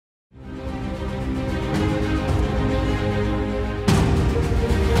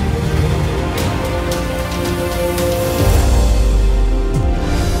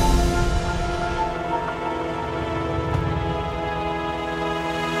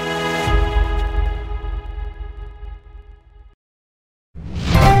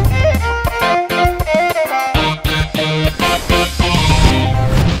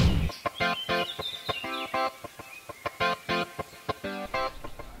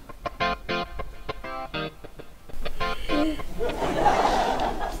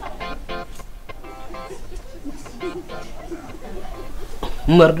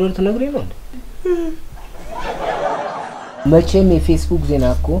መርዶር ተነግሬ ነው መቼም የፌስቡክ ዜና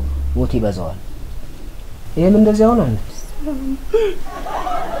እኮ ሞት ይበዛዋል ይሄም እንደዚህ ሆነ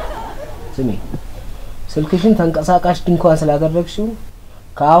ስሚ ስልክሽን ተንቀሳቃሽ ድንኳን ስላደረግሽው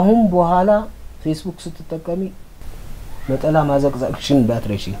ካሁን በኋላ ፌስቡክ ስትጠቀሚ መጠላ ማዘቅዘቅሽን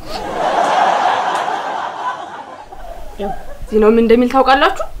እንዳትረሺ ዜናው ምን እንደሚል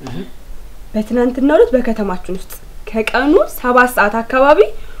ታውቃላችሁ በትናንትናው ዕለት በከተማችን ውስጥ ከቀኑ 7 ሰዓት አካባቢ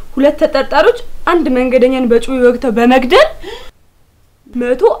ሁለት ተጠርጣሪዎች አንድ መንገደኛን በጩቤ ወግተው በመግደል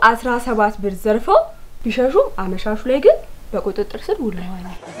 117 ብር ዘርፈው ቢሸሹም አመሻሹ ላይ ግን በቁጥጥር ስር ውለዋል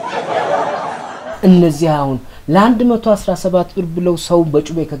እነዚህ አሁን ለ117 ብር ብለው ሰው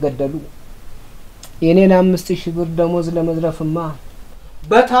በጩቤ ከገደሉ የኔን 5000 ብር ደሞዝ ለመዝረፍማ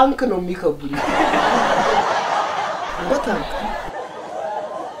በታንክ ነው የሚከቡኝ በታንክ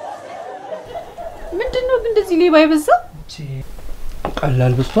ምንድነው እንደዚህ ሌባ ይበዛ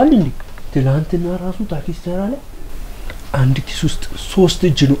ቀላል በስቷል እንዴ ትላንትና ራሱ ታክሲ ተራ ላይ አንድ ኪስ ውስጥ 3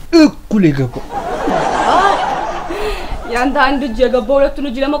 እጅ ነው እኩል የገባው ያንተ አንድ እጅ የገባው ሁለቱን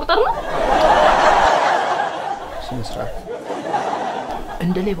እጅ ለመቁጠር ነው ስንስራት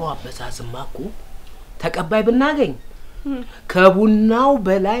እንደ ሌባው አበዛዝማ እኮ ተቀባይ ብናገኝ ከቡናው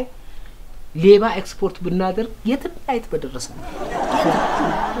በላይ ሌባ ኤክስፖርት ብናደርግ የትም አይት በደረሰ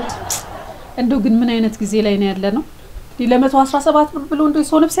እንደው ግን ምን አይነት ጊዜ ላይ ነው ያለ ነው ለ117 ብር ብሎ እንደው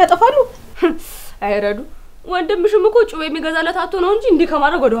ሰው ነፍስ ያጠፋሉ አይረዱ ወንድምሽም እኮ ጩቤ የሚገዛለት አጥቶ ነው እንጂ እንዲ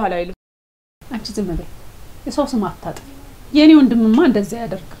ከማድረግ ወደ ኋላ አይልም አንቺ ዝም በይ የሰው ስም አታጥፍ የኔ ወንድምማ እንደዛ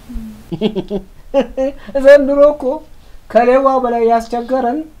ያደርግ ዘንድሮ እኮ ከሌባው በላይ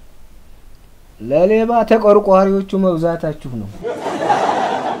ያስቸገረን ለሌባ ተቆርቋሪዎቹ መብዛታችሁ ነው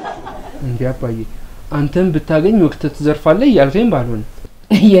እንዴ አባዬ አንተም ብታገኝ ወቅት ተዘርፋለህ ያልከኝ ባልሆነ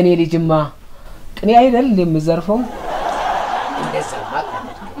የኔ ልጅማ ቅኔ አይደል የምዘርፈው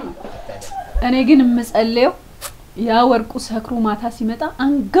እኔ ግን ምጸልየው ያ ወርቁ ሰክሩ ማታ ሲመጣ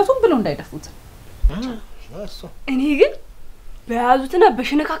አንገቱን ብሎ እንዳይደፉት እኔ ግን በያዙትና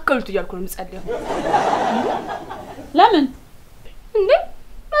በሽነካከሉት ይያልኩ ነው ምጸልየው ለምን እንዴ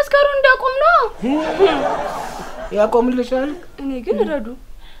መስከሩ እንዳቆም ነው ያቆምልሻል እኔ ግን ረዱ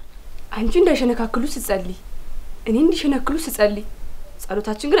አንቺ እንዳይሸነካከሉ ሲጸልይ እኔ እንዲሸነካከሉ ሲጸልይ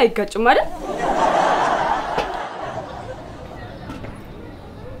ጸሎታችን ግን አይጋጭም አይደል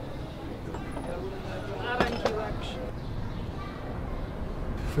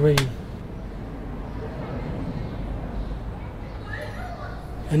ወይ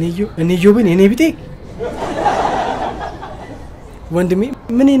እኔ ጆብን እኔ ቢጤ ወንድሜ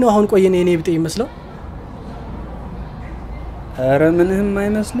ምን ነው አሁን ቆየኔ እኔ ቢጤ ይመስለው አረ ምንህም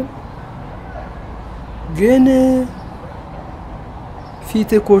አይመስልም ግን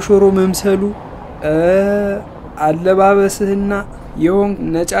ፊት ኮሾሮ መምሰሉ አለባበስህና የሆን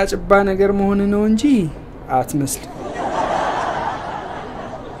ነጫጭባ ነገር መሆን ነው እንጂ አትመስል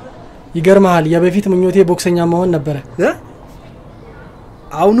ይገርማል የበፊት ምኞቴ ቦክሰኛ መሆን ነበር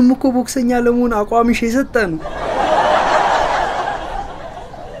አሁንም እኮ ቦክሰኛ ለመሆን አቋምሽ የሰጠን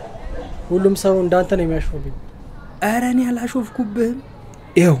ሁሉም ሰው እንዳንተ ነው የሚያሾፍብኝ አረኔ ያላሾፍኩብህ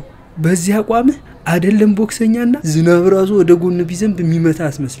ይው በዚህ አቋምህ አይደለም ቦክሰኛና ዝናብ ራሱ ወደ ጎን ቢዘንብ የሚመታ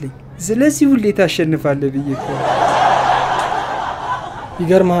አስመስለኝ ስለዚህ ሁሌ ታሸንፋለህ ብዬሽ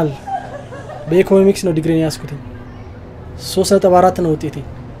ይገርማል በኢኮኖሚክስ ነው ዲግሪ ያስኩት 3.4 ነው ውጤቴ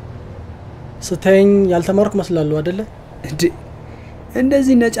ስታይኝ ያልተማርኩ መስላለሁ አይደለ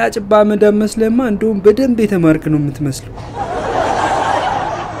እንደዚህ ነጫጭባ መዳም መስለማ እንደውም በደንብ የተማርክ ነው የምትመስለው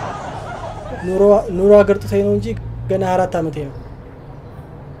ኑሮ አገርጥተኝ ነው እንጂ ገና 4 አመቴ ነው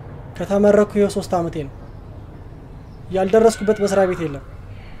ከተመረኩ 3 አመቴ ነው ያልደረስኩበት መስሪያ ቤት የለም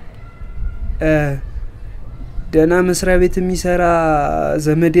ደና መስሪያ ቤት የሚሰራ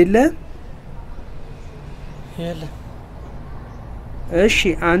ዘመድ የለም እሺ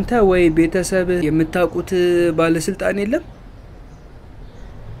አንተ ወይ ቤተሰብ የምታውቁት ባለስልጣን የለም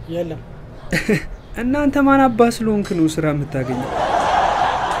እናንተ ማን አባስሎንክ ነው ስራ የምታገኘው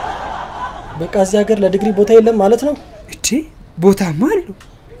በቃ እዚህ ሀገር ለዲግሪ ቦታ የለም ማለት ነው እቺ ቦታማ አለው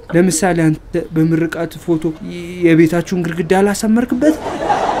ለምሳሌ አንተ በምርቃት ፎቶ የቤታችሁን ግድግዳ አላሰመርክበት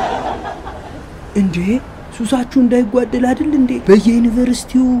እንዴ ሱሳችሁ እንዳይጓደል አይደል እንዴ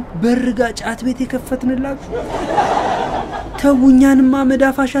በየዩኒቨርሲቲው በርጋ ጫት ቤት የከፈትንላችሁ ተውኛንማ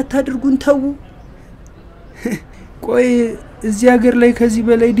መዳፋሽ አታድርጉን ተው ቆይ እዚህ ሀገር ላይ ከዚህ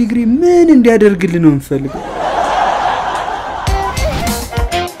በላይ ዲግሪ ምን እንዲያደርግልን ነው እንፈልገው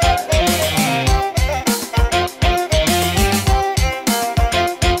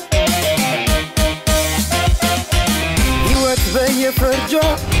ይወት በየፈርጆ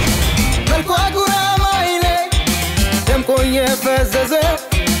መልኳ ጉራ ማይለ ደምቆ የፈዘዘ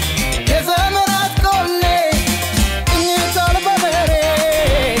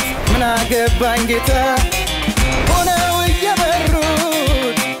ገባኝ ጌታ ሆነው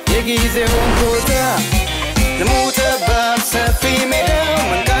እየበሩት የጊዜውን ቦታ ልሙትባት ሰፊ ሜዳው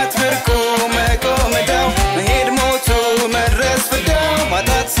መንቃት ብርቁ መቆመዳው መሄድ ሞቱ መድረስ ፍዳው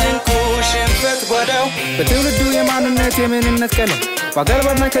ማጣት ስንቁ ሽንፈት ጓዳው በትውልዱ የማንነት የምንነት ቀለም በአገር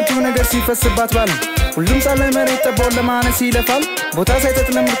ባድማከቱ ነገር ሲፈስባት ባለ ሁሉም ጻለ መሬት ጠቦን ለማነስ ይለፋል ቦታ ሳይተት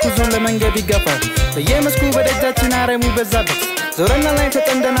ለምርኩዙን ለመንገድ ይጋፋል በየመስኩ በደጃችን አረሙ በዛበት ዞረና ላይ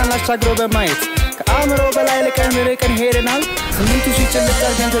ተጠምደናል አሻግሮ በማየት ከአእምሮ በላይ ልቀን ሄደናል ስምንቱ ሺህ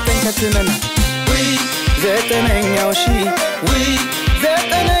ጭልቃል ግን ተጠንከትነናል ውይ ዘጠነኛው ሺ ውይ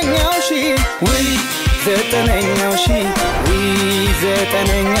ዘጠነኛው ሺ ውይ ዘጠነኛው ሺ ውይ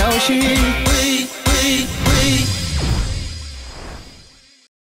ዘጠነኛው ሺ ውይ ውይ ውይ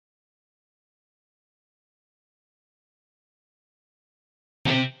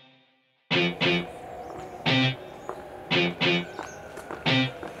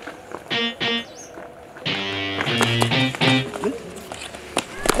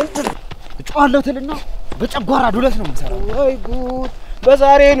ጫዋለው ተልና በጨጓራ ዱለት ነው የምሰራው ወይ ጉድ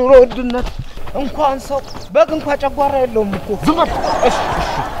በዛሬ ኑሮ ውድነት እንኳን ሰው በግ እንኳን ጨጓራ የለውም እኮ ዝም በል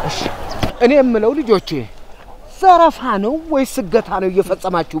እሺ እኔ የምለው ልጆቼ ዘረፋ ነው ወይስ ስገታ ነው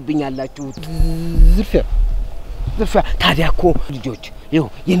እየፈጸማችሁብኝ ያላችሁት ዝርፊያ ታዲያ እኮ ልጆች ይኸው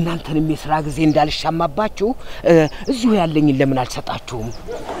የእናንተንም የሥራ ጊዜ እንዳልሻማባችሁ እዚሁ ያለኝን ለምን አልሰጣችሁም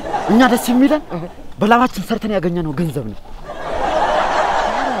እኛ ደስ የሚለን በላባችን ሰርተን ያገኘነው ገንዘብ ነው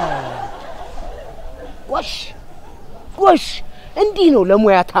ጎሽ እንዲህ ነው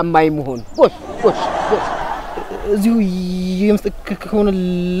ለሙያ ታማኝ መሆን ጎሽ እዚሁ የምስጥክ ከሆነ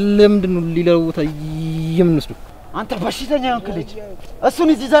ለምንድን ነው ሊለውታ የምንወስዱ አንተ በሽተኛ ነህ ልጅ እሱን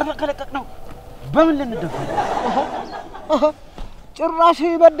እዚህ ዘርፈ ከለቀቅ ነው በምን ልንደፋ ጭራሽ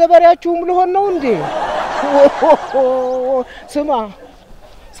በደበሪያችሁም ልሆን ነው እንዴ ስማ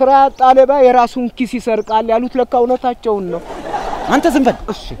ስራ ጣለባ የራሱን ኪስ ይሰርቃል ያሉት ለካ እውነታቸውን ነው አንተ ዝም በል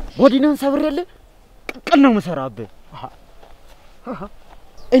እሺ ጎዲናን ሰብሬለ ቅቅል ነው መሰራብህ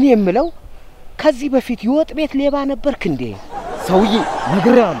እኔ የምለው ከዚህ በፊት ይወጥ ቤት ሌባ ነበርክ እንዴ ሰውዬ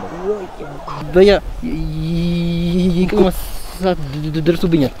ነግሬሃለሁ በያ ይቅመሳት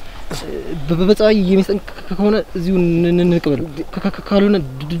ድርሱብኛል በበጻይ የሚሰንክ ከሆነ እዚሁ እንቀበል ካልሆነ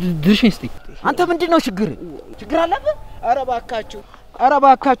ድርሽኝ እስቲ አንተ ምንድነው ችግር አለብህ ኧረ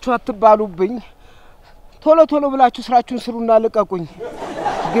ባካችሁ አትባሉብኝ ቶሎ ብላችሁ ስራችሁን ስሩና ልቀቁኝ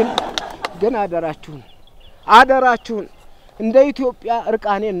ግን አደራችሁን እንደ ኢትዮጵያ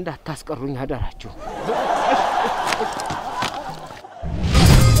እርቃኔን እንዳታስቀሩኝ አደራችሁ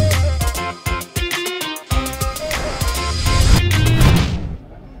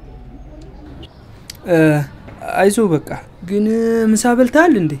አይዞ በቃ ግን ምሳ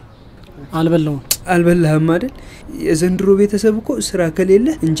በልታል እንዴ አልበላህም አይደል የዘንድሮ ቤተሰብ እኮ ስራ ከሌለ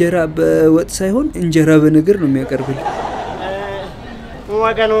እንጀራ በወጥ ሳይሆን እንጀራ በነገር ነው የሚያቀርብልህ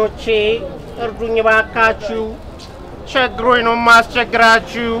ወገኖቼ እርዱኝ ባካችሁ ቸግሮኝ ነው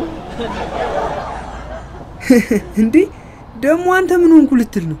ማስቸግራችሁ እንዴ ደሞ አንተ ምን ሆንኩ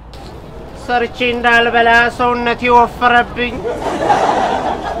ልትል ነው ሰርቼ እንዳልበላ ሰውነቴ ወፈረብኝ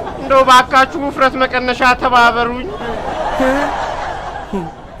እንደው ባካችሁ ውፍረት መቀነሻ ተባበሩኝ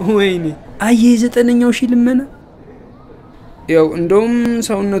ወይኔ አየ ዘጠነኛው ሺ ልመና ያው እንደውም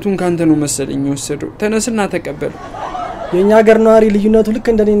ሰውነቱን ካንተ ነው መሰለኝ ወሰደው ተነስና ተቀበል የኛ ሀገር ነዋሪ ልዩነቱ ልክ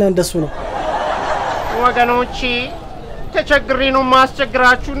እንደኔና እንደሱ ነው ወገኖቼ ተቸግሬ ነው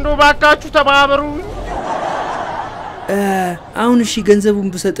ማስቸግራችሁ እንደው ባካችሁ ተባበሩኝ አሁን እሺ ገንዘቡን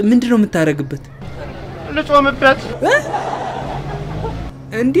ብሰጥ ምንድነው የምታረግበት ልጾምበት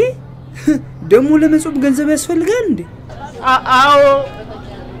እንዴ ደሞ ለመጾም ገንዘብ ያስፈልጋል እንዴ አዎ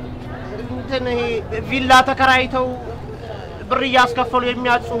እንትን ቪላ ተከራይተው ብር ያስከፈሉ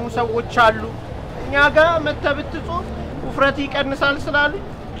የሚያጾሙ ሰዎች አሉ እኛ ጋር መተብትጾም ውፍረት ይቀንሳል ስላሉ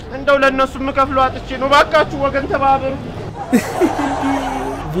እንደው ለነሱ ምከፍለው አጥቼ ነው ባካችሁ ወገን ተባበሩ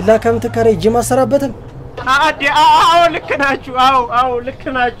ቪላ ከምትከራይ ጂም አሰራበትም አዎ ልክ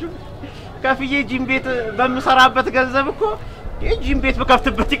ናችሁ ከፍዬ ጂም ቤት በመሰራበት ገንዘብ እኮ የጂም ቤት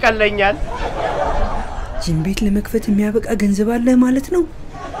በከፍትበት ይቀለኛል ጂም ቤት ለመክፈት የሚያበቃ ገንዘብ አለ ማለት ነው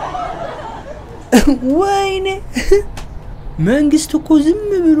ወይኔ መንግስት እኮ ዝም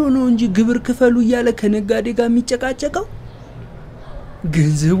ብሎ ነው እንጂ ግብር ክፈሉ እያለ ከነጋዴ ጋር የሚጨቃጨቀው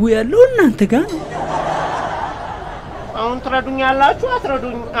ገንዘቡ ያለው እናንተ ጋር ነው አሁን ትረዱኛላችሁ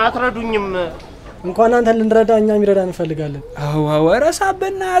አትረዱኝም እንኳን አንተ ልንረዳ እኛ የሚረዳን እንፈልጋለን አዎ ወራሳ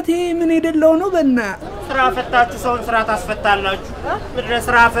በእናቴ ምን ይደለው ነው በእና ስራ ፈታችሁ ሰውን ስራ ታስፈታላችሁ ምድረ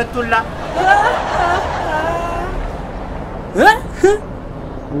ስራ ፈቱላ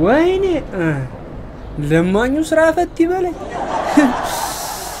ወይኔ ለማኙ ስራ ፈት ይበለኝ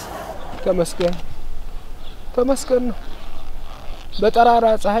ተመስገን ነው በጠራራ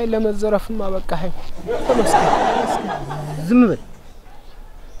ፀሐይ ለመዘረፍማ በቃኝ ተመስገን ዝም በል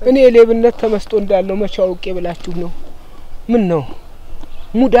እኔ ሌብነት ተመስጦ እንዳለው መቻውቄ ብላችሁ ነው ምን ነው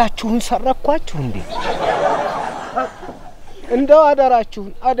ሙዳችሁን ሰረኳችሁ እንዴ እንደው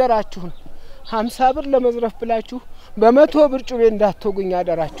አደራችሁን 50 ብር ለመዝረፍ ብላችሁ በ100 ብር ጩቤ እንዳትወጉኝ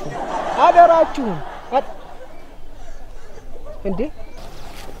አደራችሁን እንዴ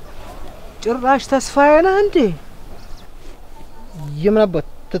ጭራሽ ተስፋዬ ነህ እንዴ የምናበት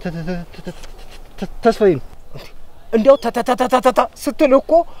ተስፋዬ ነው እንደው ተተተተተተ ስትል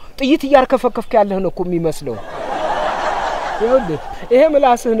እኮ ጥይት እያርከፈከፍክ ያለህ ነው እኮ የሚመስለው ይኸውልህ ይሄ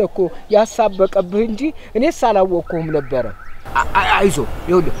ምላስህ ነው እኮ ያሳበቀብህ እንጂ እኔስ አላወቅኩም ነበር አይዞ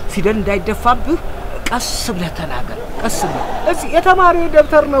ይኸውልህ ፊደል እንዳይደፋብህ ቀስ ብለህ ተናገር ቀስ ብለህ እዚህ የተማሪው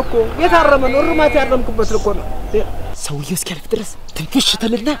ደብተር ነው እኮ የታረመ ነው ርማት ያረምኩበት እኮ ነው ሰውዬው እስኪያልፍ ድረስ ትንሽ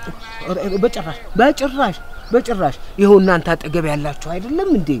ተለና በጭራሽ ይኸው እናንተ አጠገብ ያላችሁ አይደለም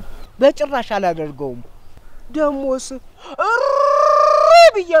እንዴ በጭራሽ አላደርገውም ደሞስ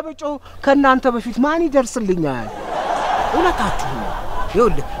ብየብጮ ከናንተ በፊት ማን ይደርስልኛል እውነታችሁ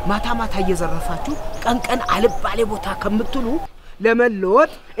ይኸውልህ ማታ እየዘረፋችሁ ቀን አልባሌ ቦታ ከምትሉ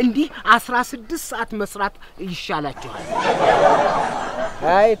ለመለወጥ እንዲህ 16 ሰዓት መስራት ይሻላችኋል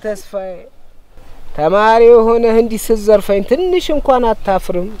አይ ተስፋዬ ተማሪ ሆነህ እንዲህ ስትዘርፈኝ ትንሽ እንኳን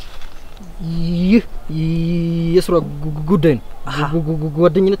አታፍርም ይህ የስራ ጉዳይ ነው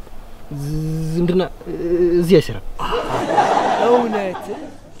ጓደኝነት ዝምድና እዚህ አይሰራም እውነት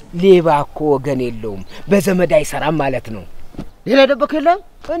ሌባ እኮ ወገን የለውም በዘመድ አይሰራም ማለት ነው ሌላ ደበከ የለም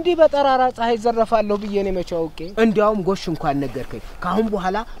እንዲህ በጠራራ ፀሐይ ዘረፋለሁ ብዬ ነው መቻውቄ እንዲያውም ጎሽ እንኳን ነገርከኝ ካሁን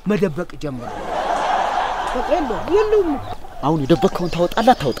በኋላ መደበቅ ጀምራለሁ የለውም አሁን የደበከውን ታወጣላ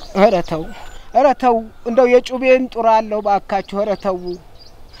ታውጣ ኧረ ተው እንደው የጩቤን ጡራለሁ ባካችሁ ኧረ ተው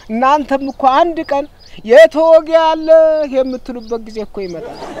እናንተም እኮ አንድ ቀን የተወገ ያለ የምትሉበት ጊዜ እኮ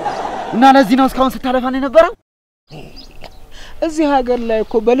ይመጣል እና ለዚህ ነው እስካሁን ስታለፋን የነበረው እዚህ ሀገር ላይ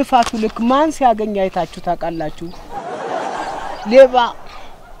እኮ በልፋቱ ልክ ማን ሲያገኝ አይታችሁ ታውቃላችሁ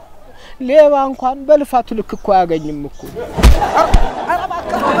ሌባ እንኳን በልፋቱ ልክ እኮ ያገኝም እኮ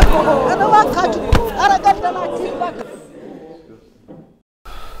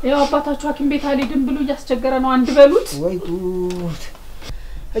ያው አባታችሁ ሐኪም ቤት አልሄድም ብሎ እያስቸገረ ነው አንድ በሉት ወይ ጉድ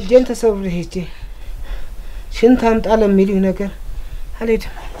እጄን ተሰብሬ ሄጄ ሽንት አምጣ ለሚሉኝ ነገር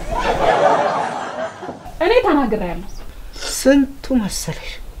አልሄድም እኔ ተናግሬያለሁ ስንቱ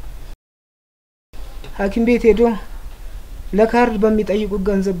መሰለሽ ሐኪም ቤት ሄዶ ለካርድ በሚጠይቁ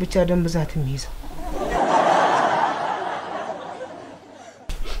ገንዘብ ብቻ ደም ብዛት የሚይዘው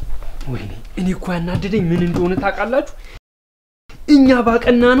ወይኔ እኔ እኮ ያናደደኝ ምን እንደሆነ ታውቃላችሁ እኛ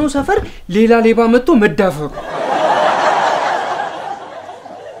ባቀና ነው ሰፈር ሌላ ሌባ መጥቶ መዳፈሩ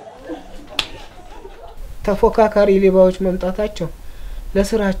ተፎካካሪ ሌባዎች መምጣታቸው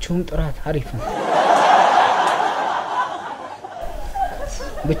ለስራችሁም ጥራት አሪፍ ነው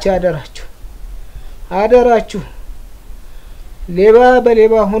ብቻ አደራችሁ ሌባ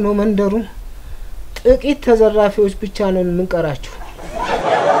በሌባ ሆኖ መንደሩ ጥቂት ተዘራፊዎች ብቻ ነው የምንቀራችሁ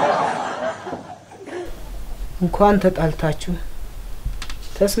እንኳን ተጣልታችሁ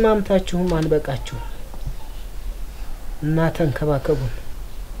ተስማምታችሁም አንበቃችሁ እና ተንከባከቡን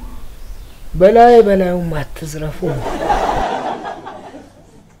በላዩ ማትዝረፉ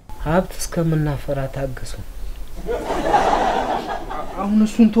ሀብት እስከምናፈራ ታገሱ አሁን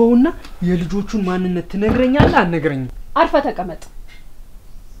እሱን ተውና የልጆቹን ማንነት ትነግረኛለህ አትነግረኝም አርፈ ተቀመጥ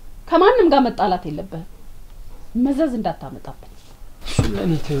ከማንም ጋር መጣላት የለብህም መዘዝ እንዳታመጣብኝ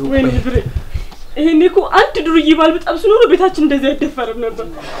ለኔ ተይው ወይኔ ብሬ ይሄኔ እኮ አንድ ዱርዬ ባል በጣም ኖሮ ቤታችን እንደዚህ አይደፈርም ነበር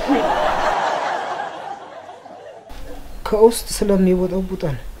ከውስጥ ስለሚወጣው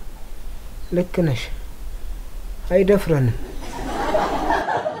ልክ ነሽ አይደፍረንም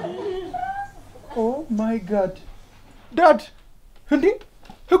ኦ ማይ ጋድ ዳድ እንዴ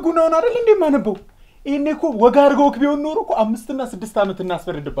ህጉን አሁን አይደል እንዴ ማነበው ይሄኔ እኮ ወጋ አድርገው ቢሆን ኖሮ እኮ 5 እና 6 አመት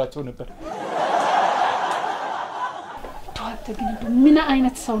እናስፈርድባቸው ነበር ተዋተ ግን ምን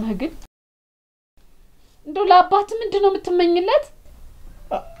አይነት ሰው ነህ ግን እንደው ለአባት ምንድነው የምትመኝለት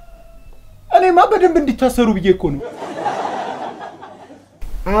እኔማ በደንብ እንዲታሰሩ ብዬ እኮ ነው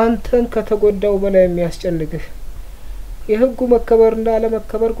አንተን ከተጎዳው በላይ የሚያስጨንቅህ የህጉ መከበር እንዳለ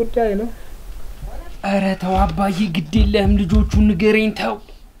መከበር ጉዳይ ነው አረ ተው አባዬ ግድ የለህም ልጆቹን ንገረኝ ተው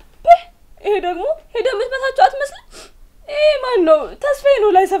ይሄ ደግሞ ሄደ መስመታቸው አትመስል ይሄ ማን ነው ተስፋዬ ነው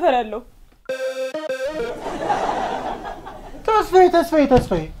ላይ ሰፈር ያለው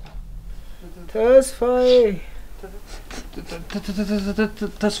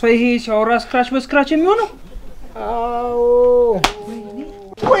ተስፋዬ ሲያወራ ስክራች በስክራች የሚሆነው አዎ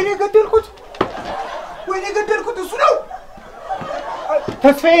ወይኔ ገደልኩት እሱ ነው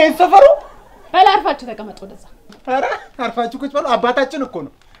ተስፋዬ ሰፈሩ በላ አርፋችሁ ተቀመጡ ወደዛ ኧረ አርፋችሁ ቁጭ በሉ አባታችን እኮ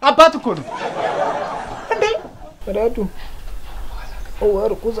ነው አባት እኮ ነው እንዴ ረዱ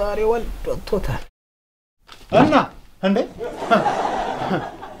ወርቁ ዛሬ ወልዶታል እና እንዴ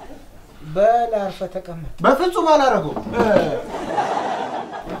በላ አርፈ ተቀመጥ በፍጹም አላረገው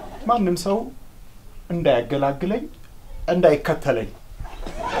ማንም ሰው እንዳያገላግለኝ እንዳይከተለኝ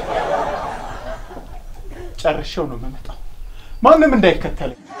ጨርሼው ነው የምመጣው ማንም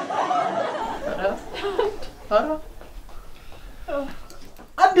እንዳይከተለኝ ኧረ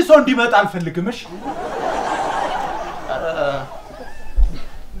አንድ ሰው እንዲመጣ አልፈልግም እሺ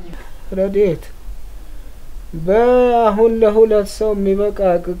ረዴት በአሁን ለሁለት ሰው የሚበቃ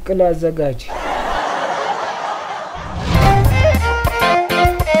ቅቅል አዘጋጅ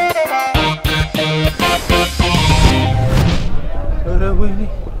ኧረ ወይኔ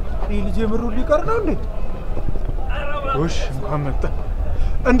ልጄ ምሩ ሊቀር ነው እንዴ ወሽ እንኳን መጣ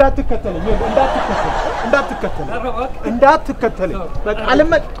እንዳትከተለኝ በቃ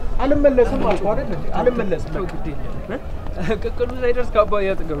አልመለስም አልኩ አይደል አልመለስም ቅቅሉ ሳይደርስ ከአባዬ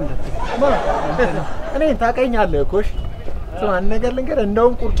አጠገብ እኔ ታውቀኛለህ እኮ እሺ ስማ ነገር ልንገርህ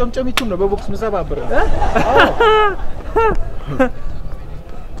እንደውም ቁርጭምጭሚቱን ነው በቦክስ ምሰባብረው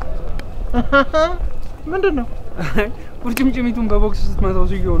ምንድነው ቁርጭምጭሚቱን በቦክስ ስትመታው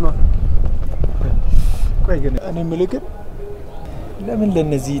ሲየው ነው ቆይ ግን እኔ የምልህ ግን ለምን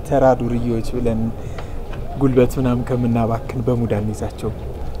ለነዚህ ተራ ዱርዬዎች ብለን ጉልበት ምናምን ከምናባክን በሙድ አንይዛቸው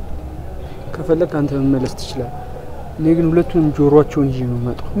ከፈለክ አንተ መመለስ ትችላለህ እኔ ግን ሁለቱንም ጆሮአቸውን ይዤ ነው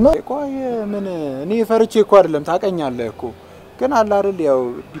የምመጣው ቆይ ምን እኔ ፈርቼ እኮ አይደለም ታውቀኛለህ እኮ ግን አለ አይደል ያው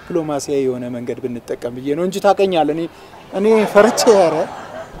ዲፕሎማሲያዊ የሆነ መንገድ ብንጠቀም ብዬ ነው እንጂ ታውቀኛለህ እኔ ፈርቼ ኧረ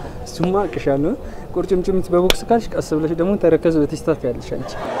እሱማ አቅሻለሁ ቁርጭምጭሚት በቦክስ ካልሽ ቀስ ብለሽ ደግሞ ተረከዝ በቴስታት ያለሽ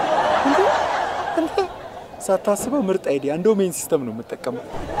አንቺ ሳታስበው ምርጥ አይዲያ እንደው ሜን ሲስተም ነው የምጠቀመው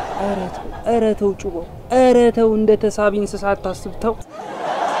ኧረ ተው ጩቦ ኧረ ተው እንደ ተሳቢ እንስሳ አታስብተው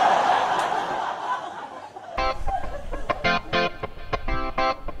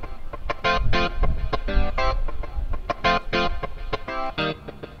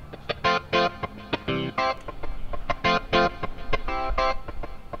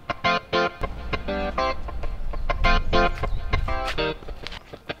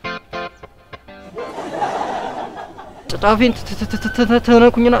ጫፌን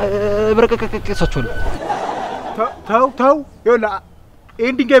ተነኩኝና ብረቀቀቀሳችኋለሁ ተው ይኸውልህ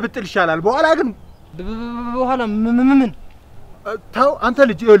ይሄን ድንጋይ ብጥል ይሻላል በኋላ ግን በኋላ ምን ተው አንተ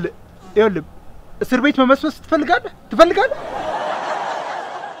ልጅ ይኸውልህ እስር ቤት መመስመስ ትፈልጋለህ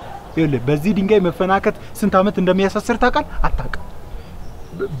ይኸውልህ በዚህ ድንጋይ መፈናከት ስንት ዓመት እንደሚያሳስር ታውቃለህ አታውቅም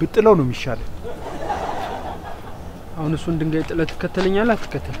ብጥለው ነው የሚሻለው አሁን እሱን ድንጋይ ጥለህ ትከተለኛለህ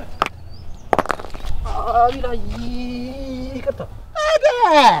አትከተል አቢላ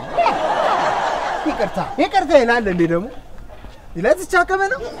ይቅርታ ይላል እንዴ ደግሞ ይላትቻከመ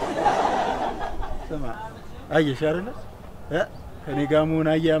ነው ስማ አየሽ አይደል ከኔ ጋር መሆን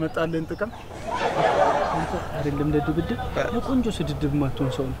ያመጣልን ጥቅም አይደለም ለድብድብ ለቆንጆ ስድድብ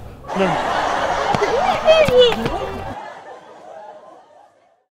ማትሆን ሰው ነው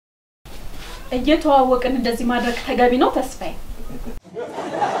እየተዋወቅን እንደዚህ ማድረግ ተገቢ ነው ተስፋዬ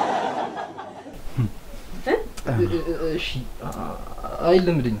እሺ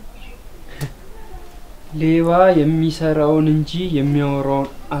አይልምድኝ ሌባ የሚሰራውን እንጂ የሚያወራውን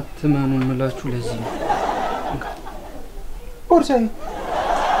አትመኑ እንላችሁ ለዚህ ነው ቦርሳዬ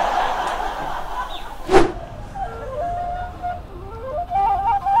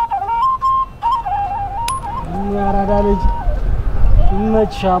ያራዳ ልጅ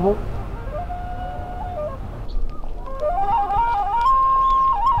መቻቦ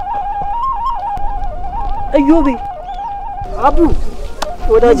እዮቤ አቡ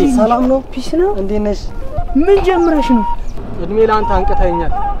ወዳጄ ሰላም ነው ፒስ ነው እንዴት ነሽ ምን ጀምረሽ ነው እድሜ ላንተ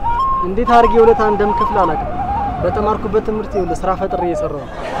አንቀታኛል እንዴት አርጌ ወለታ እንደምከፍል አላውቅም በተማርኩበት ትምህርት ይወለ ስራ ፈጥሬ እየሰራው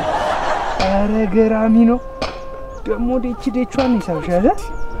አረ ገራሚ ነው ደሞ ዴቿን ይሳውሻለ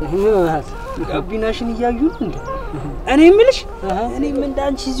ጋቢናሽን እያዩ እንዴ እኔ ምልሽ እኔም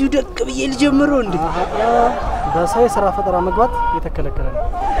እንዳንቺ እዚሁ ደቅ ብዬ ልጀምረው እንዴ በሳይ ስራ ፈጠራ መግባት የተከለከለ ነው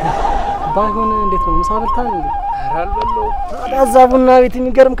ባይሆን እንዴት ነው ምሳ በልታን እንዴ አልበለው ታዳዛቡና ቤት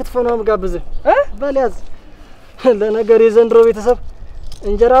የሚገርም ክትፎ ነው መጋብዘ በልያዝ ለነገር የዘንድሮ ቤተሰብ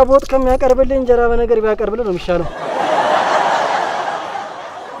እንጀራ በወጥ ከሚያቀርብልህ እንጀራ በነገር ቢያቀርብልህ ነው የሚሻለው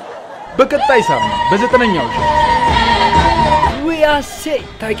በቀጣይ ሳምንት በዘጠነኛው ሺ ወያሴ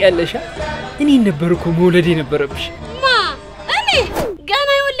ታውቂያለሽ እኔ ነበርኩ መውለድ የነበረብሽ እኔ ገና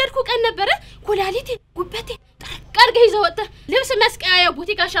የወለድኩ ቀን ነበረ ኩላሊቴ ጉበቴ ቀርገ ይዘው ወጣ ልብስ መስቀያ ያቡት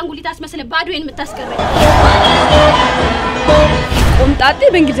የፖለቲካ አሻንጉሊት አስመስለ ባዶዬን የምታስቀረኝ ቆምጣጤ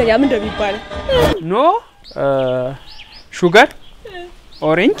በእንግሊዘኛ ምን እንደሚባል ኖ ሹገር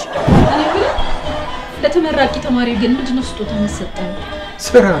ኦሬንጅ ለተመራቂ ተማሪ ግን ምንድነው ስጦታ መስጠው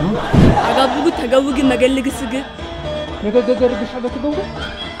ስራ ነው አጋቡግ ተገውግ መገልግስግ ነገገገርግሽ አበትገው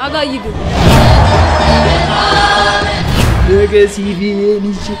አጋይግ ለገሲቪን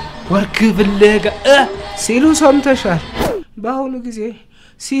ይጭ ወርክ ፍለጋ ሲሉ ሰምተሻል በአሁኑ ጊዜ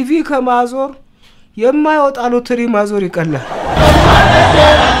ሲቪ ከማዞር የማይወጣሉ ትሪ ማዞር ይቀላል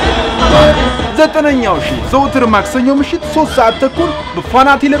ዘጠነኛው ሺ ዘውትር ማክሰኞ ምሽት 3 ሰዓት ተኩል በፋና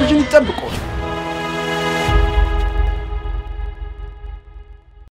ቴሌቪዥን ይጠብቁ